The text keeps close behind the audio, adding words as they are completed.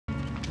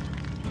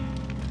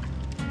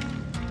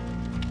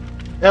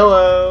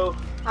Hello!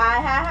 Hi,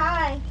 hi,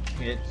 hi.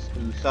 It's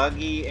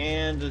Usagi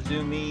and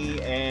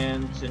Azumi,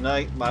 and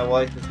tonight my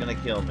wife is gonna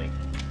kill me.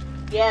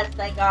 Yes,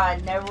 thank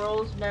God. No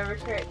rules, no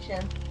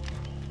restrictions.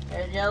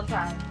 No jail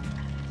time.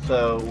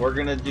 So we're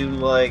gonna do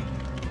like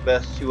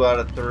best 2 out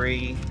of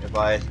 3. If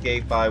I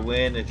escape, I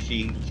win. If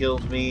she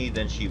kills me,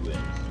 then she wins.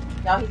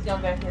 No, he's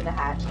gonna go through the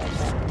hatch like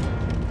that.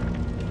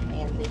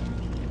 Handsy.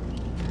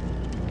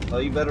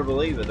 Well, you better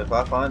believe it. If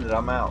I find it,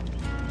 I'm out.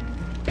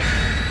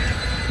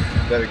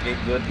 You better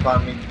get good and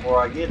find me before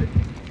I get it.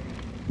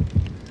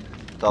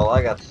 That's all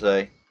I got to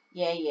say.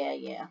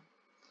 Yeah.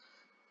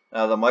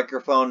 Now the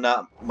microphone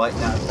might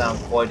not sound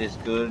quite as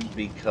good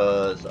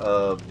because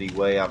of the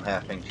way I'm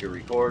having to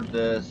record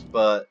this,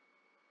 but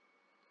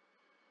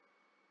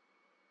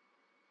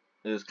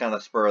it was kind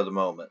of spur of the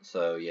moment,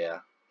 so yeah.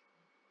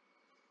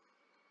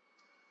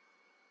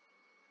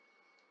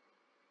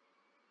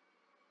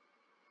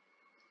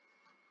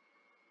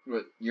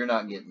 But you're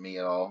not getting me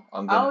at all.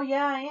 Oh,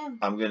 yeah, I am.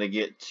 I'm gonna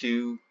get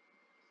 2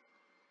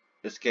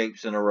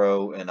 escapes in a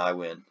row and I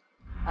win.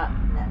 No.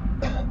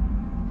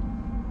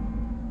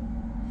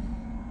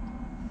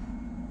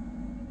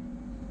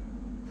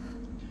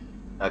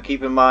 Now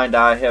keep in mind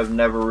I have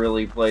never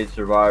really played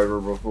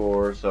Survivor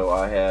before, so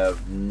I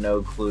have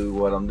no clue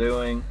what I'm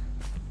doing.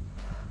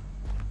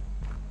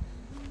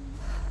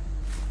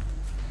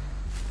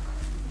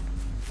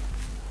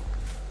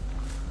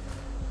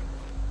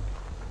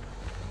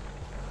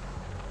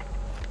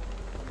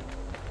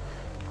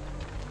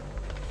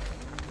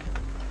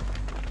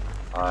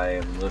 I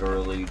am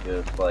literally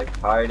just like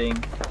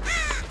hiding.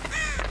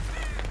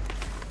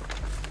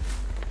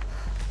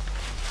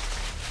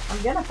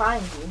 I'm gonna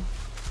find you.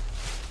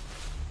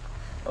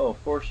 Oh,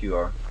 of course you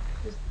are.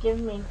 Just give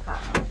me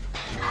time.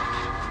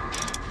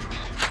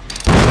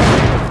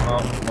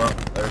 Oh, well,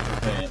 there's the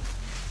chance.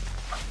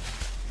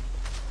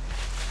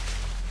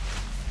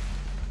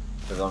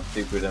 Because I'm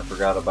stupid and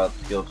forgot about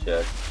the skill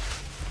check.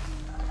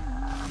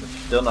 But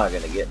you're still not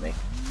gonna get me.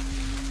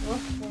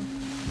 Okay.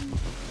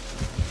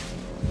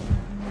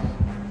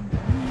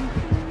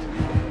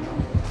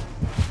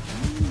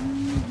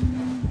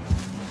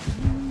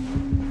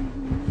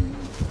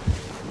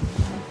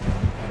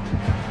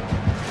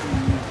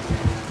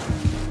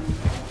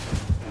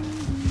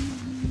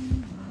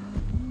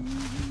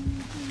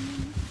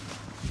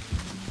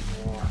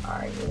 Where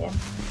are you?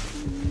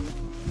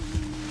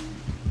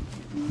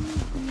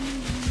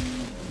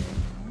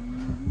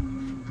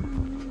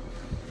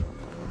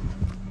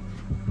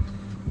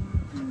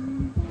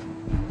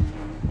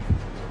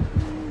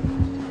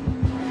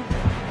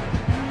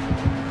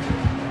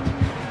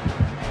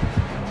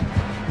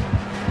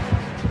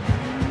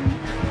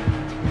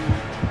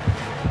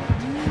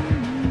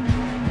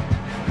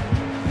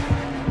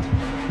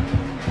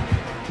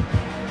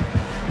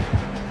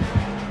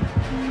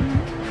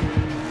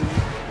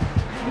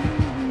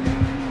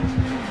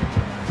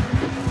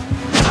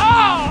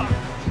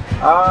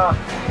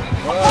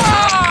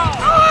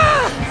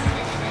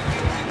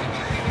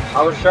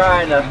 I was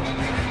trying to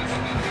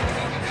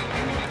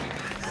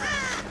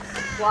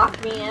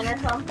Block me in or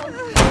something?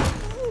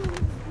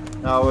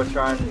 no, I was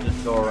trying to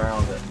just go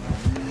around it.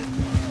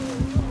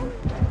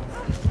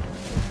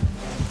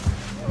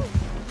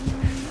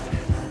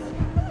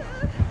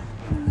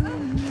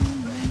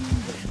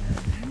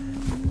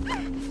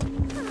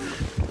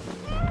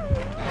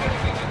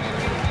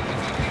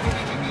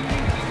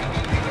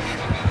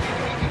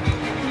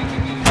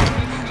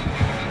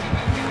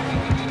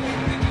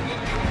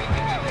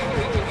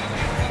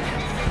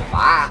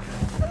 Ah!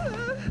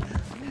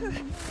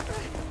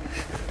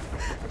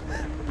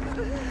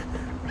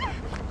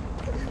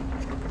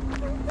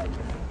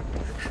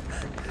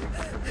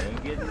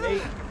 Ain't getting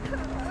me.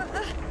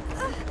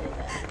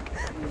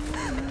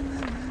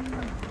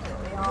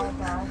 We all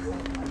die.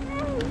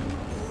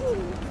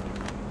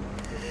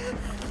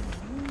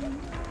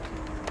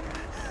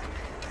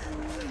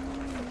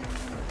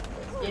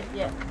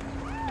 Yep.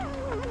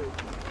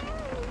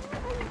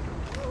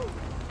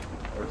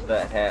 Where's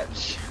that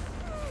hatch?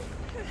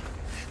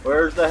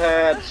 Where's the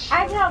hatch?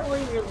 I can't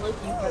believe you're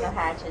looking for the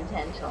hatch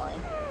intentionally.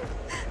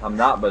 I'm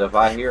not, but if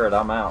I hear it,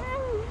 I'm out.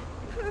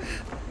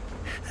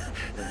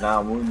 Because now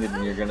I'm wounded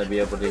and you're going to be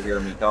able to hear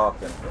me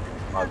talking.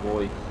 My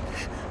voice.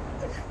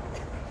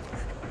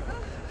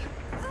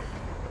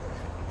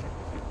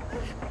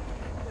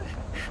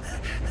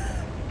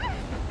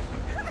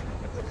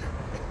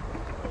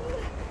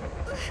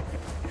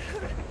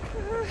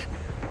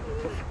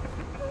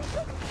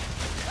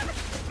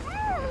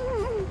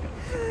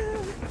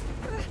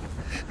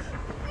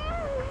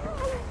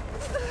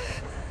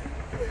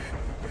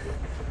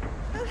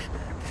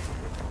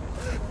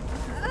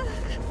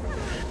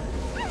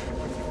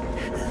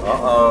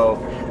 Uh-oh.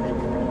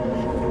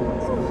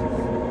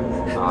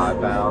 I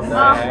found the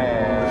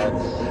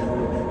hatch.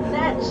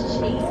 That's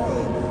cheap.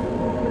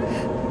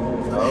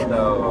 Oh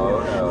no, oh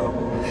no.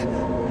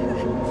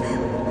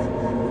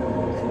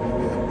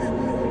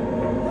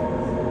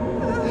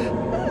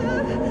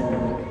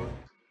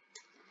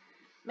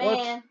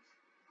 Man,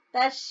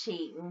 that's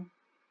cheating.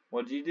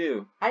 What'd you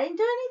do? I didn't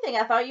do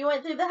anything. I thought you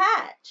went through the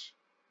hatch.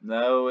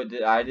 No,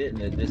 I didn't.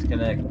 It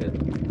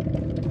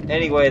disconnected.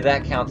 Anyway,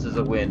 that counts as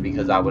a win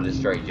because I would have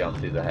straight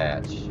jumped through the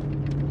hatch.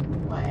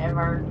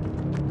 Whatever.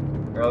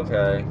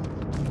 Okay.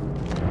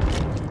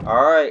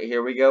 Alright,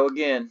 here we go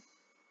again.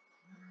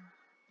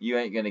 You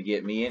ain't gonna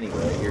get me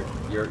anyway.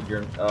 Your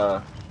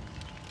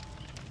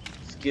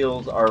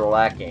skills are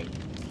lacking.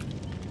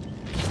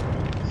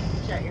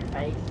 Shut your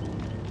face.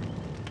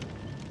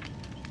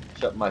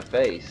 Shut my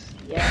face.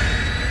 Yeah.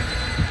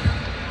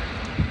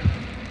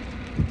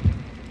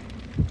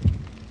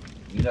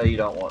 You know you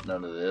don't want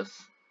none of this.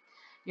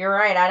 You're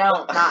right, I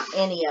don't. Not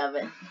any of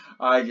it.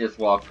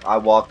 I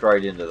walked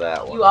right into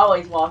that one. You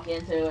always walk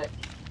into it.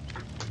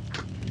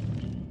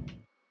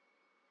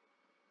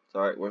 It's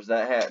alright, where's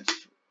that hatch?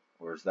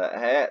 Where's that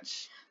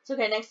hatch? It's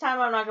okay, next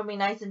time I'm not going to be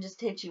nice and just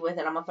hit you with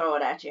it. I'm going to throw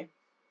it at you.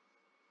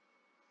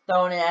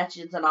 Throwing it at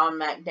you is an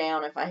automatic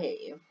down if I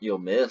hit you. You'll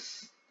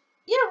miss.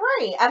 Yeah,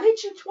 right. I've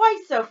hit you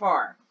twice so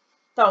far.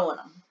 Throwing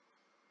them.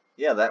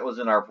 Yeah, that was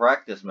in our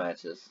practice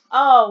matches.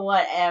 Oh,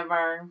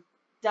 whatever.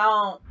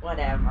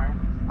 Whatever.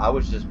 I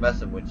was just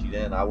messing with you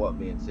then. I wasn't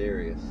being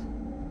serious.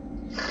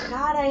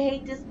 God, I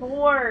hate this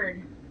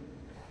board.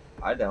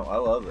 I don't. I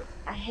love it.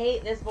 I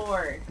hate this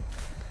board.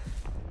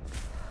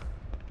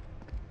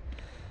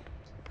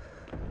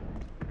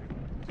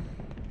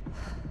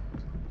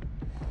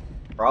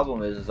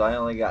 Problem is I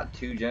only got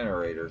 2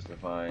 generators to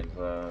find,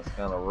 so it's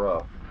kind of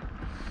rough.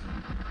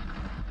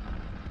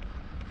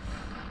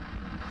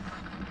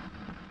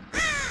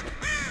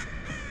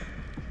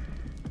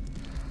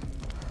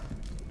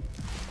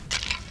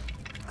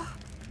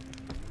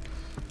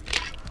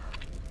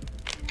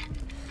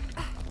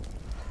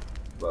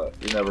 But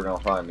you're never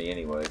gonna find me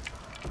anyway.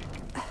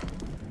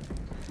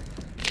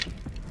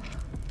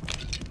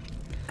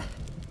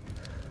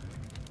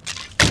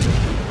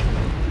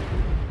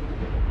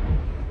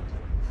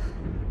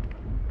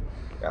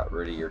 Got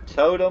rid of your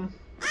totem.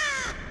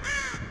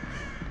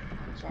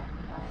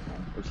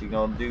 What you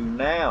gonna do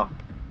now?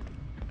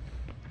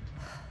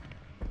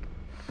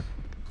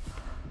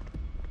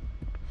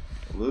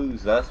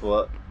 Lose, that's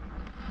what.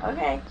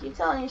 Okay, keep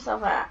telling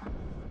yourself that.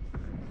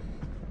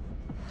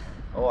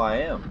 Oh, I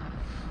am.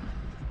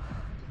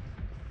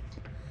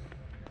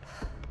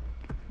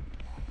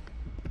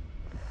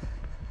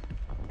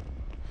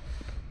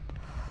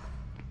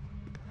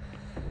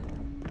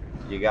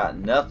 You got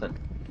nothing.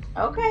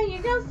 Okay, you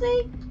go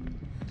see.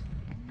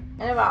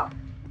 In about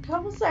a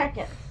couple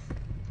seconds.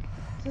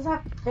 Since I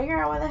figure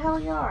out where the hell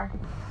you are.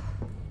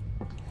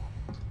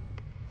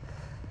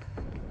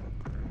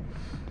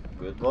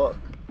 Good luck.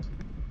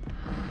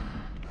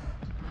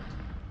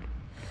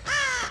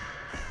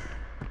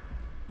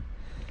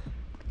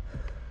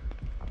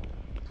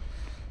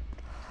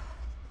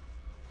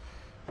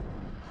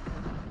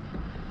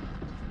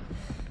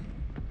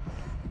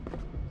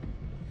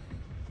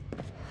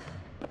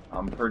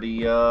 I'm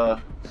pretty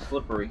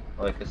slippery,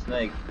 like a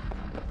snake.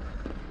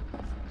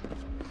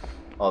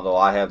 Although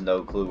I have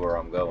no clue where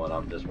I'm going,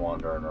 I'm just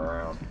wandering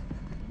around.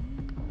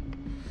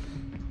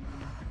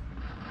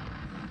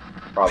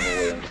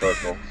 Probably in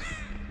circles.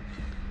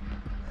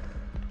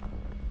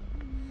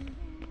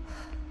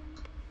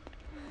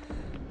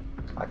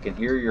 I can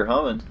hear your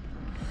humming.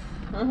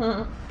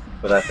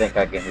 But I think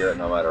I can hear it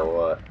no matter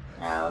what.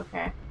 Oh,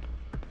 okay.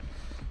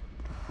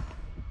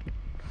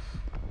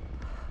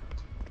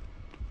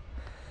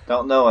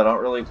 Don't know, I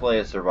don't really play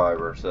a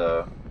Survivor,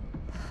 so...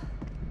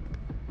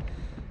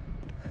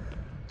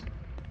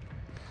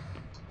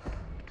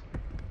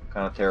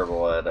 kind of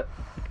terrible at it,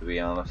 to be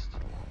honest.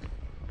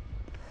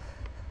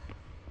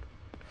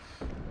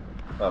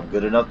 I'm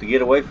good enough to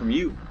get away from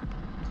you.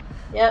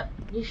 Yep,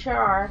 you sure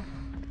are.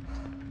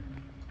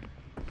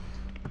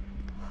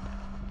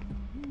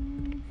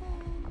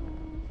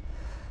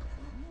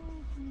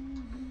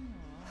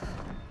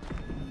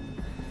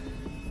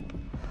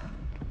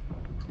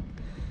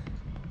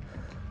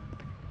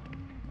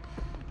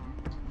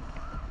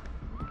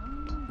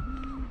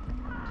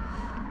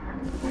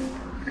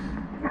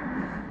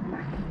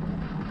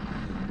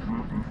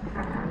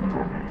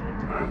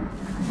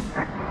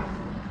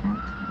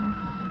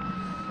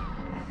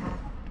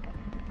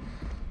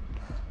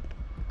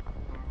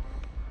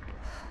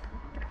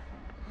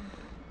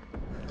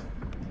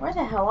 Where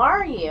the hell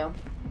are you?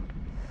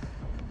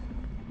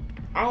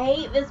 I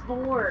hate this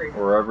board.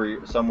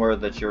 Wherever, somewhere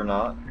that you're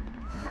not.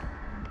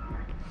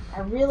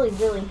 I really,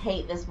 really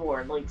hate this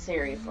board. Like,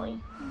 seriously.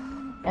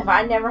 If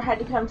I never had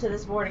to come to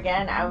this board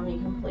again, I would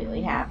be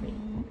completely happy.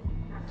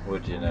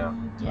 Would you now?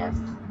 Yes.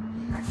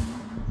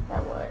 I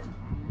would.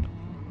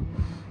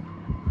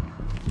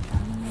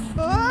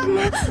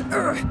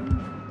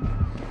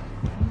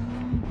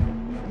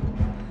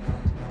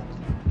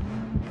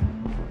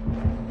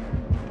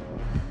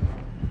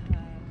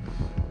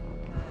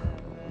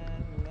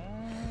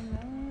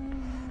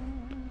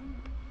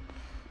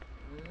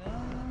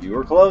 You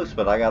were close,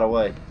 but I got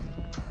away.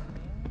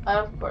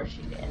 Of course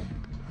you did.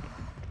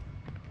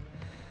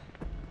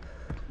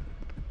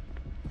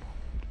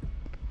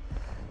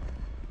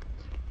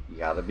 You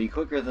gotta be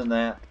quicker than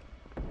that.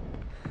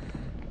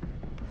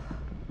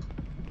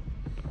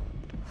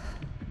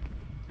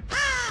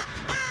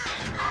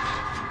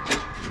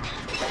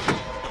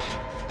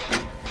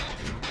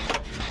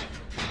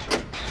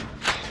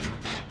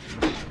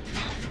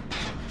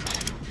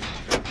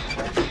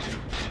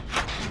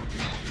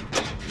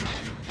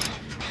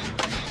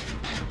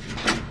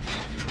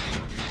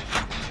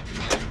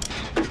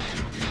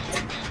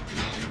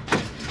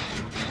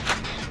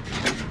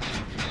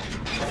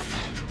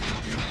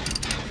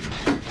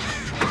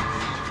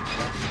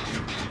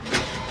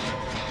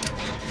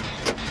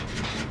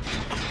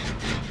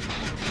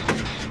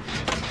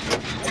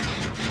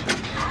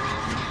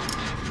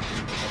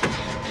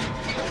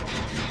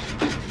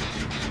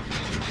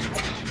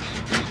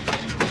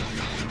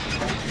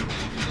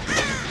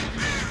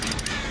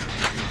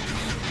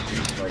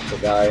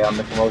 guy on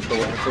the commercial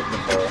with the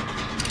fishing pole.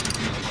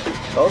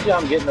 Told you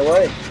I'm getting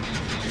away.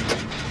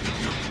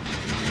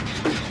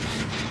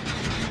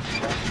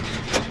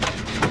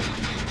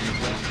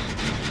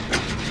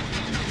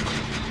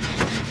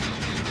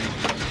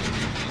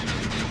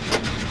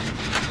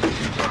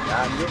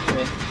 Not getting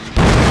me.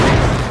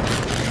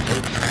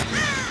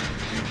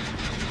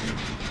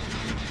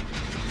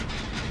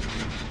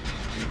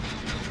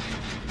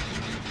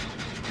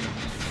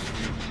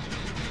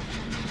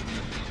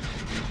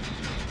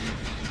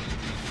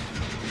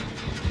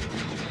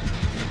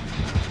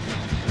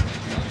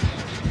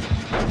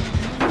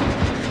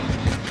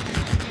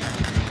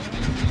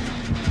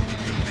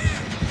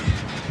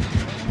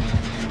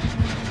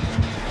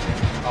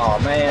 Oh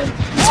man.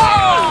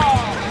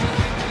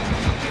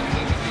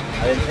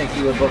 I didn't think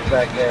you would look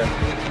back there.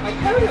 My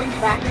totem's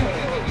back there.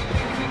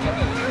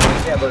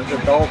 Yeah, but it's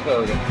a dull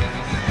totem.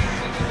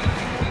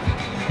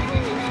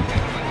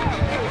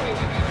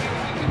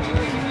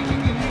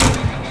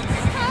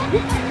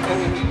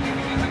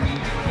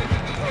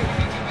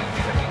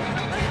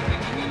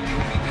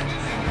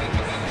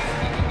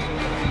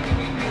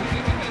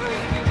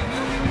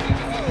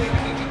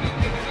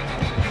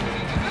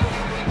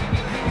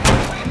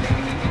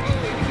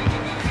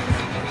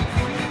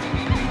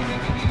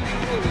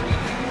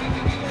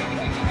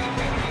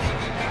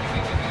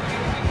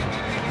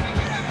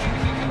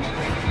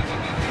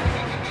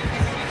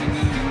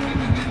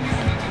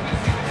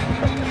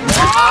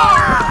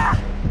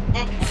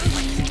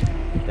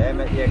 Damn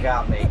it, you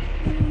got me.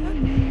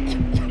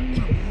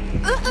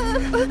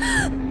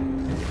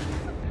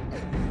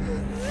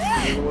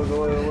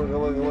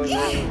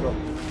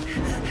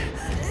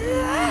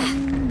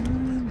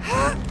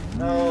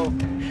 No.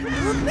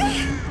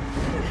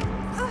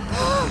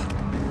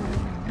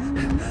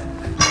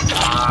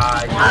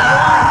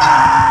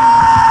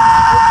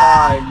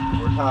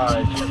 We're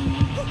tied.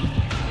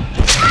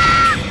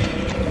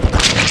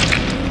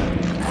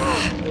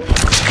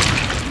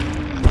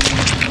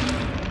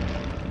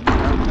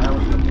 That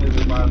was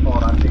completely my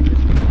fault. I think this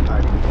is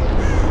hiding.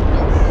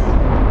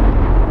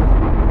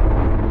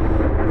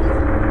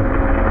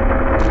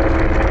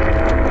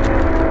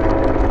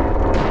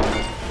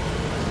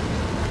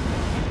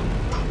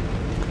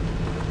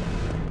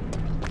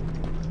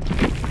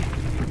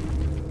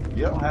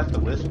 You don't have to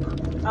whisper.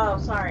 Oh,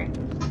 sorry. I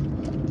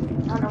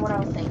don't know what I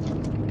was thinking.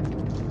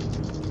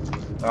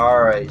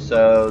 Alright,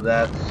 so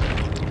that's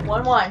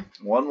 1-1.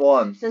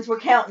 1-1. Since we're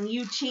counting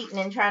you cheating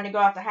and trying to go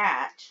out the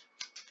hatch.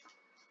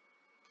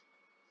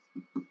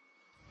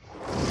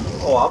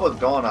 Oh, I was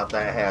gone out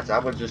that hatch. I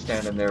was just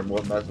standing there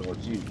messing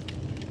with you.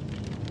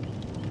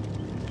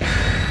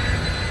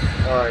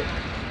 Alright,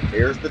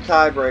 here's the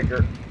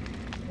tiebreaker.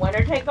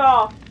 Winner take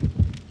all.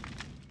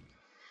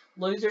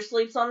 Loser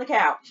sleeps on the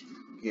couch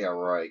Yeah,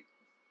 right.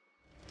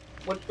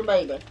 with the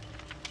baby.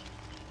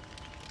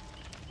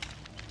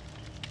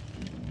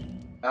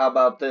 How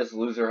about this?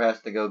 Loser has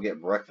to go get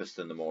breakfast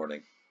in the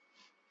morning.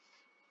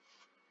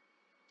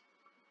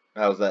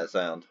 How's that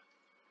sound?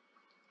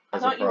 I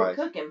As a thought you were prize.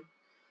 cooking.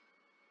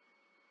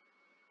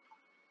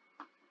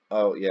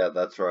 Oh, yeah,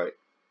 that's right.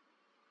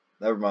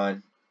 Never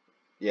mind.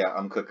 Yeah,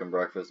 I'm cooking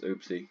breakfast.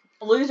 Oopsie.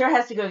 Loser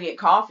has to go get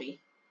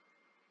coffee.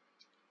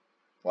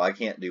 Well, I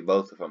can't do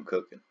both if I'm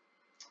cooking.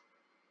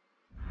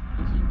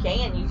 If you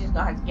can, you just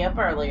don't have to get up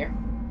earlier.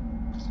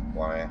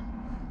 Why?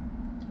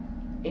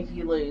 If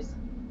you lose.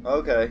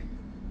 Okay.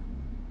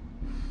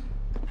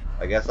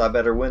 I guess I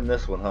better win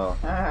this one,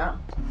 huh?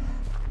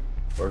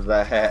 Where's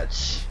that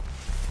hatch?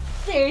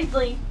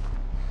 Seriously.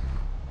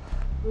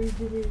 Where's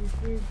it?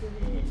 Where's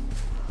it?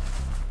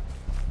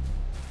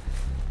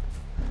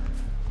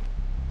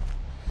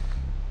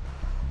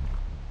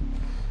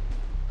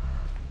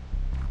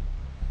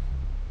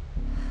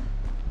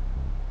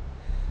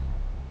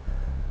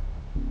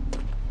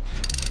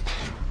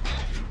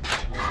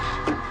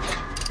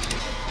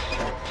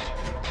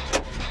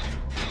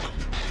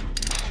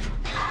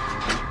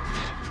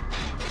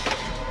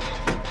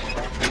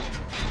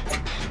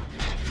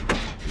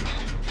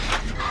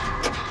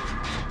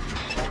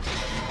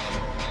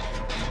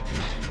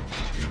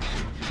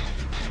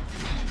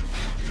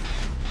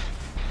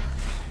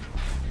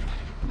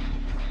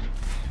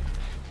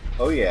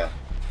 Oh, yeah.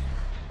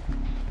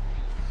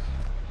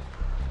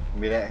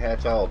 Give me that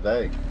hatch all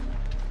day.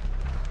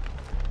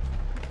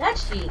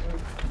 That's cheating.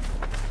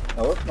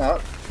 No, it's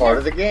not. Part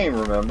of the game,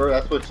 remember?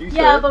 That's what you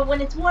Yeah, said. but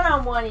when it's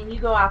one-on-one and you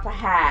go out the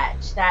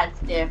hatch, that's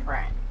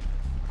different.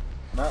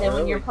 Not Than when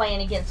really. you're playing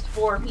against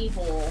 4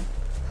 people.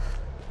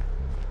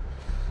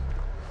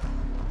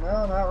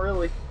 No, not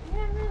really.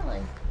 Yeah,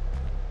 really.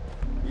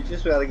 You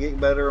just gotta get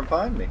better and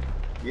find me.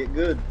 Get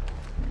good.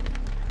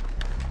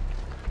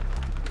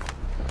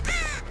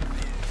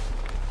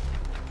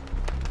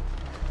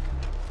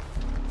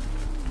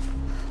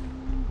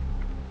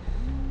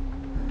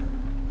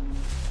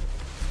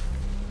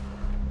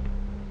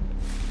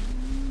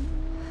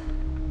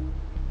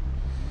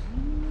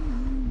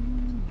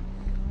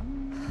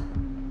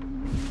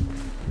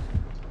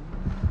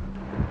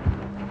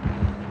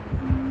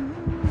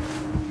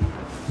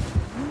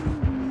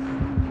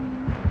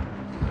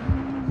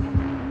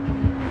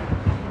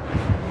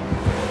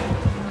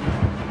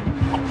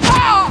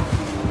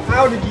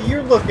 Prodigy,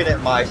 you're looking at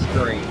my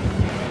screen.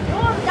 No,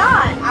 I'm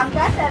not. I've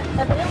got that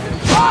ability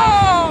to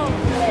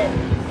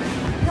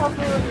help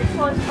me when you're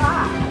close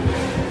by.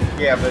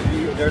 Yeah, but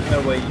there's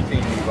no way you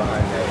seen me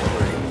behind that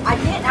screen. I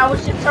didn't. I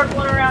was just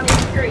circling around your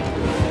screen.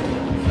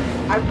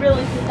 I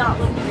really did not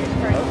look at your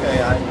screen.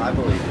 Okay, I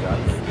believe you. I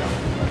believe you.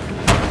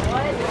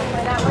 What? You want to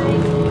play that way?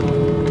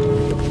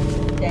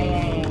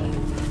 Dang.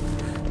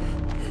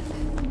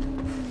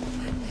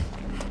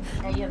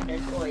 Now you have no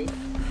choice.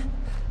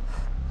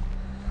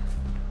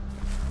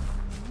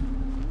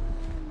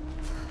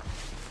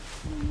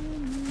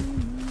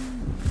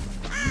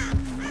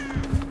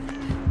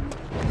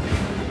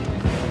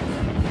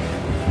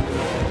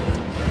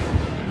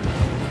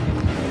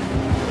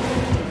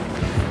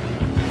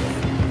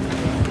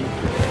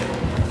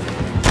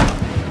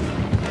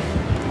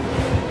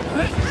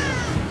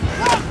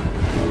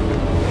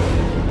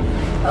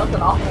 That was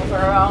an awful throw.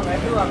 I don't know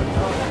who I was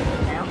throwing that to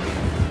now.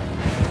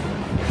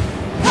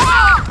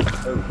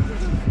 Oh.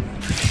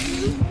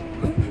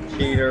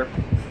 Cheater.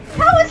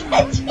 How is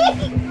that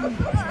cheating?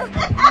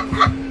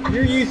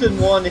 You're using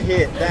one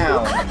hit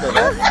down, so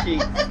that's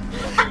cheat.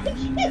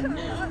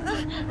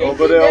 Oh,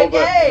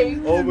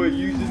 but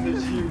using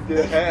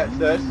the hats,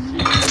 that's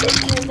cheat.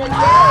 Okay, you won.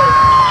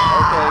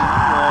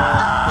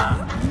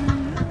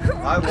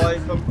 I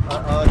wipe them.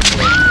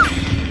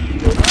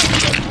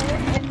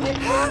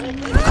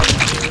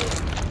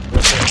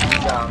 You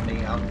got me.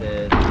 I'm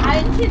dead. I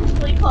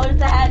intentionally closed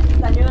the hatch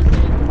because I knew as soon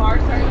as the bar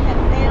started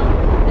cutting down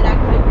that I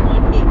couldn't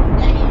one hit you.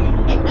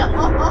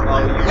 Oh,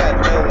 you got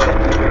no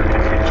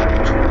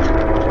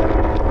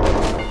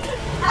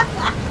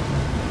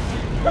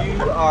way.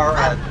 You are a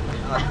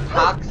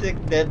toxic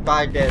Dead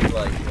by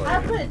Daylight player. I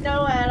put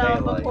no ad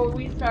on before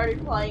we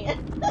started playing.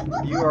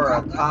 You are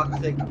a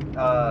toxic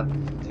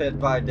Dead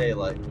by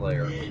Daylight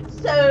player.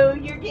 So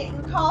you're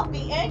getting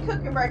coffee and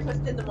cooking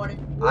breakfast in the morning.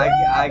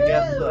 I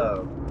guess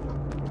so.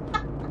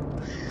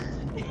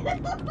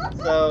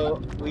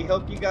 So we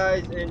hope you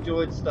guys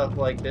enjoyed stuff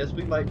like this.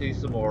 We might do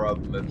some more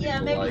of them if yeah,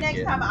 people maybe like next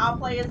it. time I'll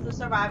play as the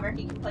survivor.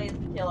 He can play as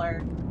the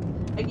killer.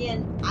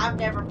 Again, I've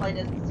never played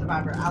as the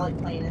survivor. I like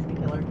playing as the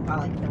killer because I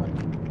like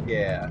killing.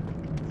 Yeah.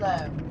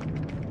 So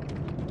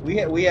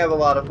we have a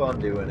lot of fun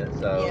doing it.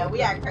 So yeah,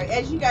 we act crazy.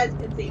 As you guys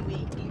can see,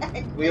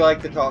 we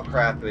like to talk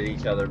crap at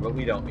each other, but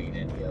we don't mean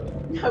any of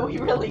it. No, we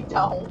really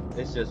don't.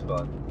 It's just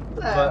fun.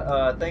 So,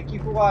 But thank you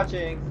for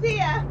watching. see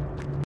ya.